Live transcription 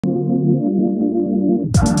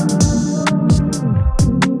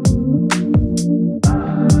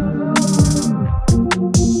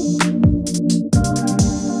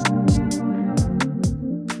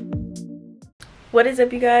What is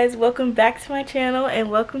up, you guys? Welcome back to my channel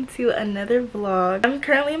and welcome to another vlog. I'm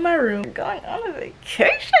currently in my room. We're going on a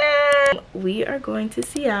vacation. We are going to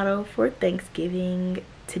Seattle for Thanksgiving.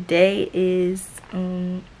 Today is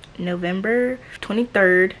November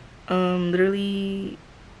 23rd, literally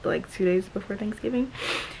like 2 days before Thanksgiving.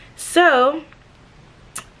 So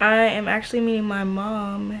I am actually meeting my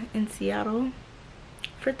mom in Seattle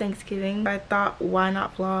for Thanksgiving. I thought, why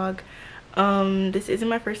not vlog? This isn't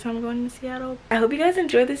my first time going to Seattle. I hope you guys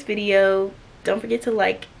enjoyed this video. Don't forget to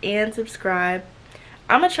like and subscribe.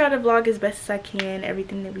 I'm gonna try to vlog as best as I can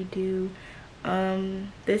everything that we do.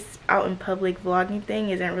 This out in public vlogging thing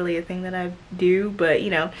isn't really a thing that I do, but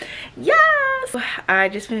you know, yes. I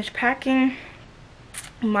just finished packing.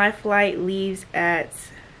 My flight leaves at,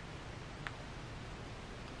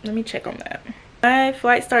 let me check on that. My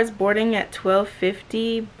flight starts boarding at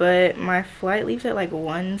 12:50, but my flight leaves at like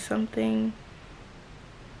 1 something.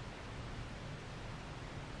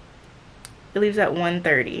 It leaves at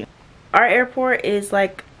 1:30. Our airport is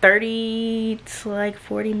like 30 to like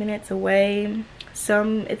 40 minutes away. It's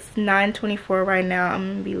 9:24 right now.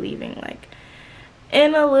 I'm gonna be leaving like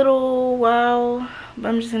in a little while, but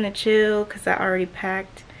I'm just gonna chill because I already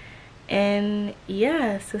packed. And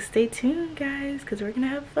yeah, so stay tuned, guys, because we're gonna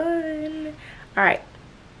have fun. All right,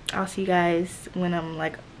 I'll see you guys when I'm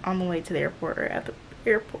like on the way to the airport or at the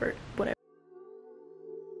airport, whatever.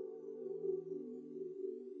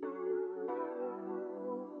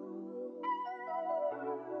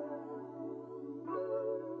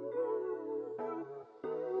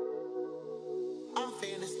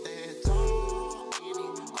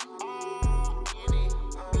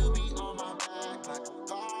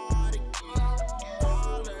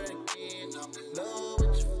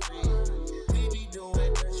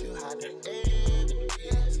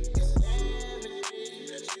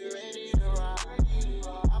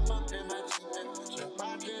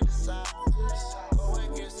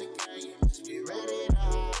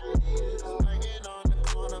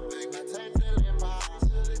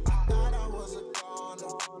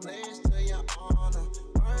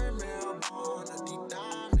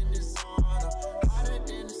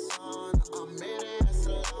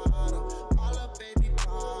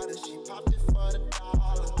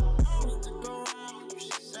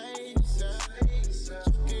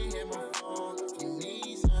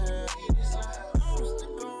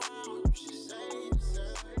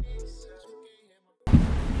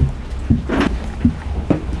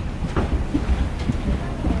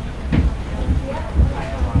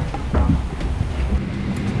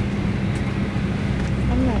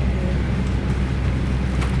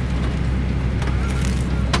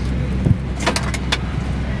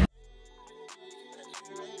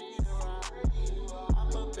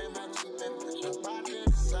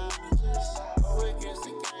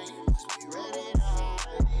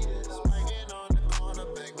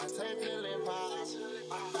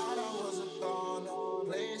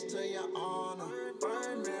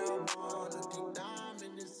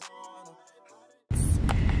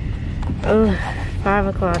 Oh, 5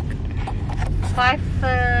 o'clock. 5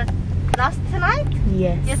 last night?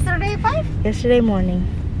 Yes. Yesterday 5? Yesterday morning.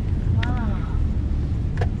 Wow.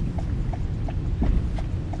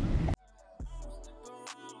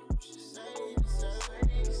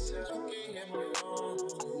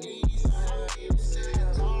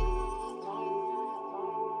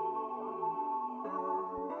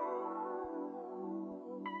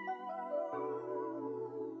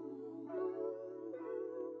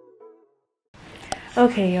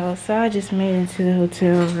 Okay, y'all, so I just made it to the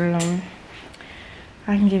hotel room.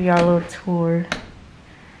 I can give y'all a little tour.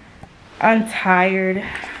 I'm tired.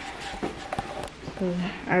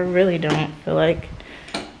 I really don't feel like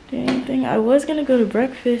doing anything. I was gonna go to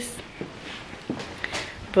breakfast,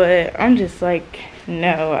 but I'm just like,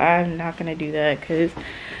 no, I'm not gonna do that because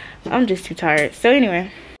I'm just too tired. So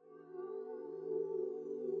anyway.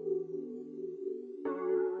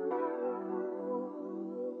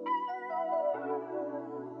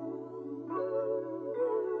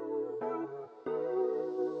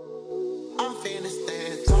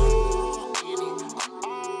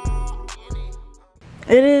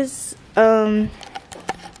 It is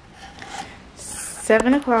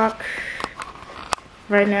 7 o'clock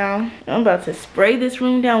right now. I'm about to spray this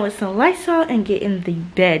room down with some Lysol and get in the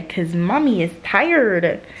bed because mommy is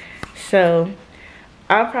tired. So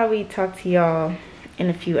I'll probably talk to y'all in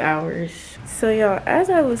a few hours. So y'all, as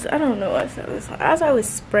I was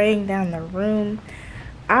spraying down the room,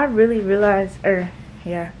 I really realized,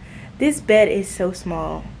 this bed is so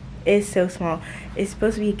small. It's so small. It's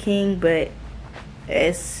supposed to be a king, but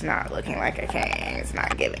it's not looking like a king. It's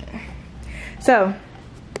not giving. So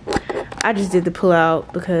I just did the pull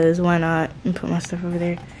out because why not, and put my stuff over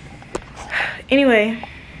there. Anyway,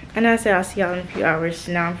 I know I said I'll see y'all in a few hours.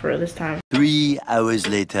 Now I'm for real this time. 3 hours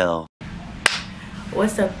later.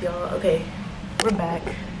 What's up, y'all? Okay, we're back.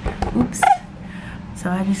 Oops.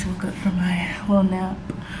 So I just woke up from my little nap.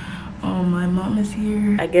 My mom is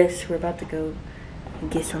here. I guess we're about to go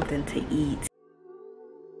get something to eat.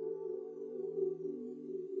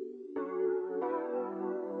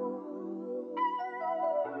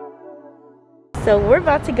 So we're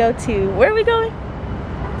about to go to, where are we going?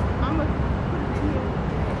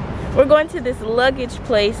 We're going to this luggage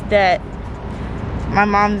place that my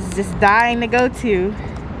mom's just dying to go to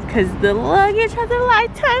because the luggage has a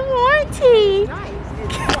lifetime warranty. Nice.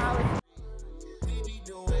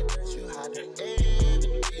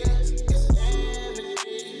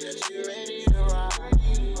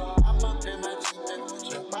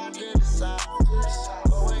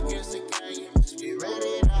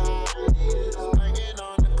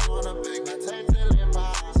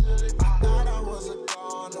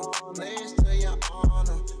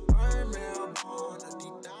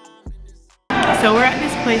 So we're at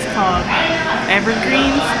this place called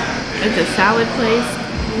Evergreens. It's a salad place.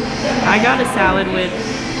 I got a salad with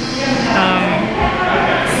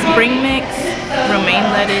spring mix, romaine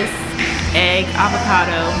lettuce, egg,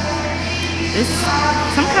 avocado. This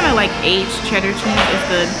some kind of like aged cheddar cheese is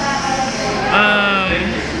good.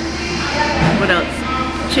 What else?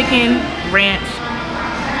 Chicken ranch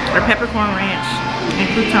or peppercorn ranch and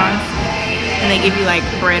croutons, and they give you like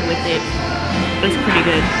bread with it. It's pretty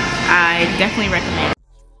good. I definitely recommend it.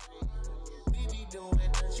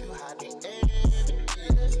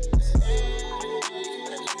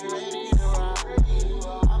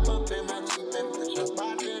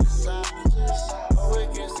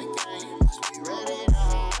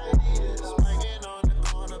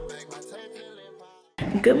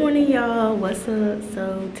 Good morning, y'all. What's up?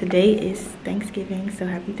 So today is Thanksgiving, so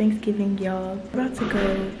happy Thanksgiving, y'all. We're about to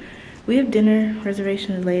go, we have dinner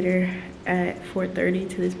reservations later at 4:30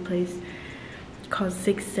 to this place called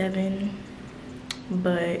 6-7,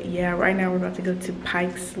 but yeah, right now we're about to go to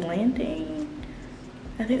Pike's Landing.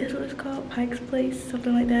 I think that's what it's called, Pike's Place,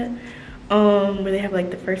 something like that, where they have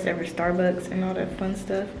like the first ever Starbucks and all that fun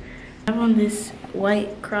stuff. I have on this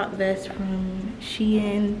white crop vest from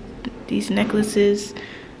Shein, these necklaces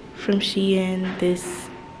from Shein, this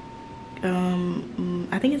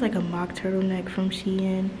I think it's like a mock turtleneck from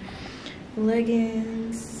Shein,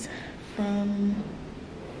 leggings from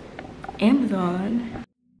Amazon.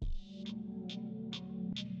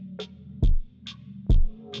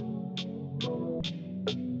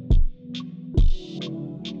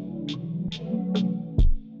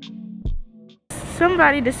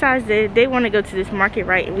 Somebody decides that they want to go to this market,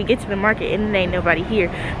 right? And we get to the market and there ain't nobody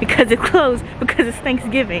here because it's closed because it's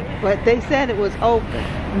Thanksgiving. But they said it was open.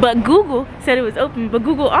 But Google said it was open. But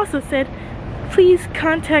Google also said, please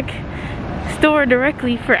contact store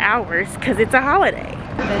directly for hours because it's a holiday.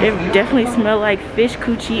 It definitely smells like fish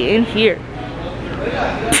coochie in here.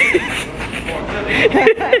 Yeah,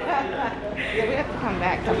 we have to come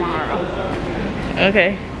back tomorrow.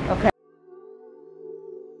 Okay. Okay.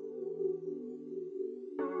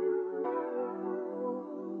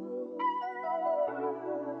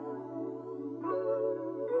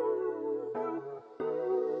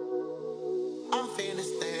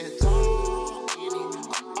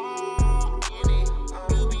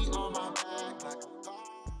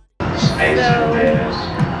 So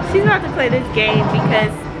she's about to play this game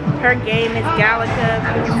because her game is Galaga.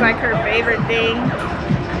 It's like her favorite thing.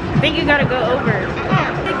 I think you gotta go over.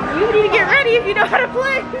 You need to get ready if you know how to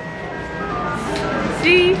play.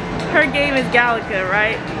 See, her game is Galaga,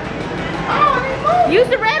 right? Use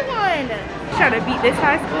the red one. Trying to beat this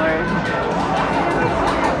high score.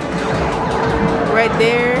 Right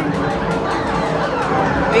there.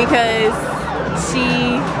 Because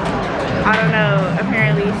she, I don't know,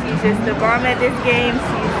 apparently she's just the bomb at this game.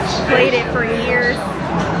 She's played it for years.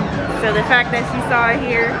 So the fact that she saw it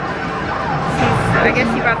here, I guess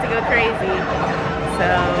she's about to go crazy. So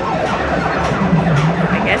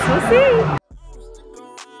I guess we'll see.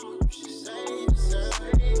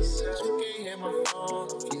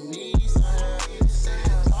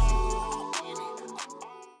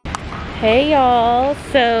 Hey y'all,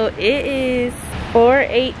 so it is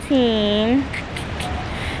 4:18.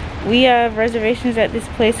 We have reservations at this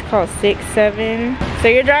place called 6-7. So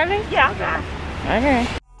you're driving? Yeah, I'll drive. Okay.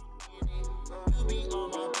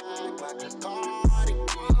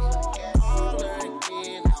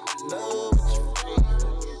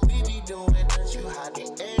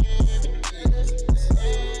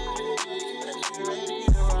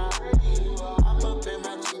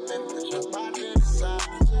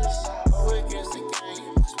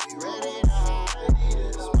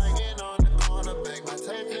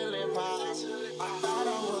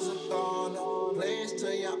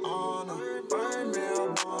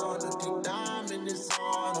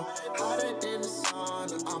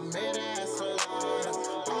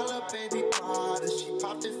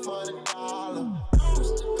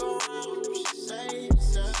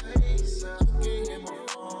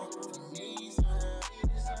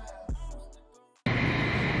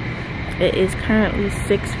 It is currently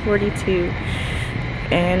 6:42,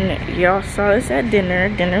 and y'all saw us at dinner.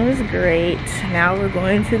 Dinner was great. Now we're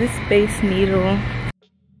going to the Space Needle.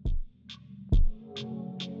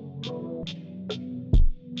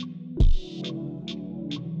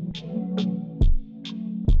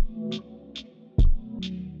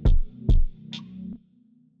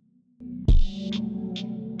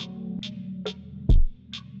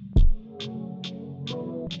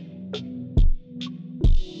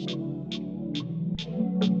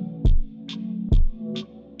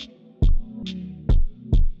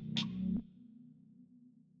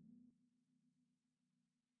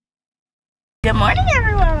 Good morning,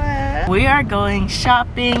 everyone. We are going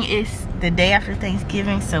shopping. It's the day after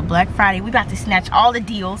Thanksgiving, so Black Friday. We about to snatch all the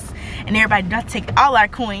deals, and everybody about to take all our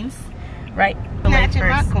coins, right? Snatching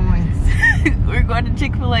my coins. We're going to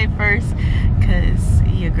Chick-fil-A first, cause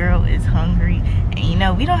your girl is hungry, and you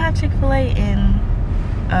know we don't have Chick-fil-A in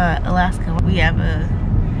Alaska. We have a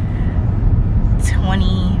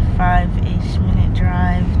 25-ish minute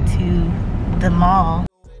drive to the mall.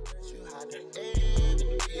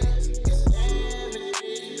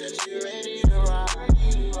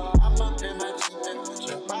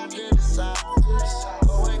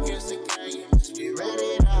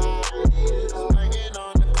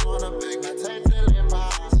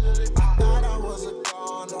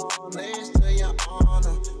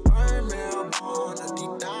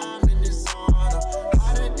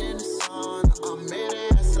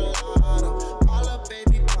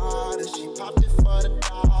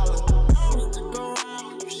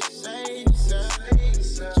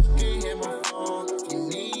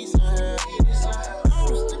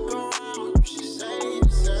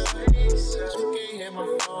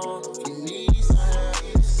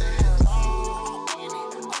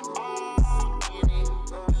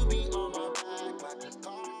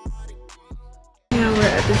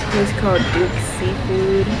 This place called Duke's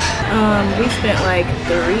Seafood. We spent like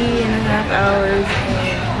 3.5 hours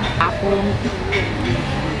in Apple,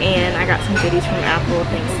 and I got some goodies from Apple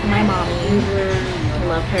thanks to my mommy.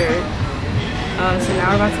 Love her. So now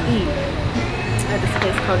we're about to eat at this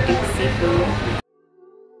place called Duke's Seafood.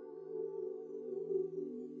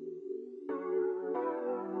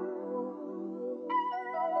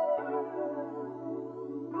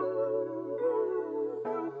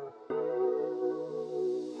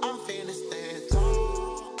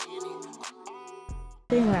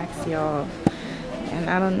 TJ Maxx, y'all, and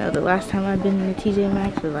I don't know, the last time I've been in the TJ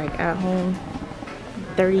Maxx was like at home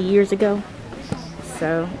 30 years ago,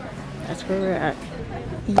 so that's where we're at.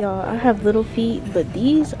 Y'all, I have little feet, but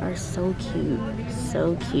these are so cute,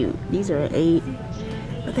 so cute. These are 8,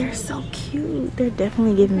 but they're so cute. They're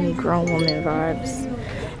definitely giving me grown woman vibes.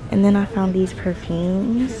 And then I found these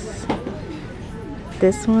perfumes,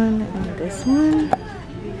 this one and this one,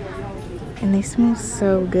 and they smell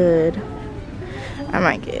so good. I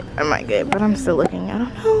might get, but I'm still looking. I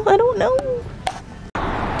don't know.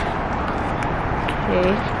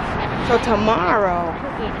 Okay. So tomorrow,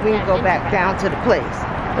 we can go back down to the place.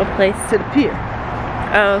 What place? To the pier.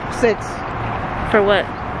 Oh. 6. For what?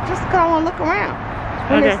 Just go and look around.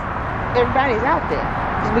 Okay. Everybody's out there.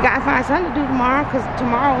 'Cause we gotta find something to do tomorrow, because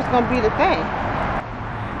tomorrow's gonna be the thing.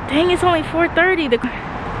 Dang, it's only 4:30.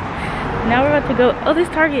 Now we're about to go. Oh, this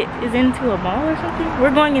Target is into a mall or something?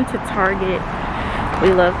 We're going into Target.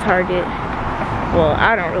 We love Target. Well,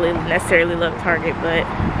 I don't really necessarily love Target, but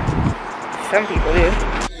some people do.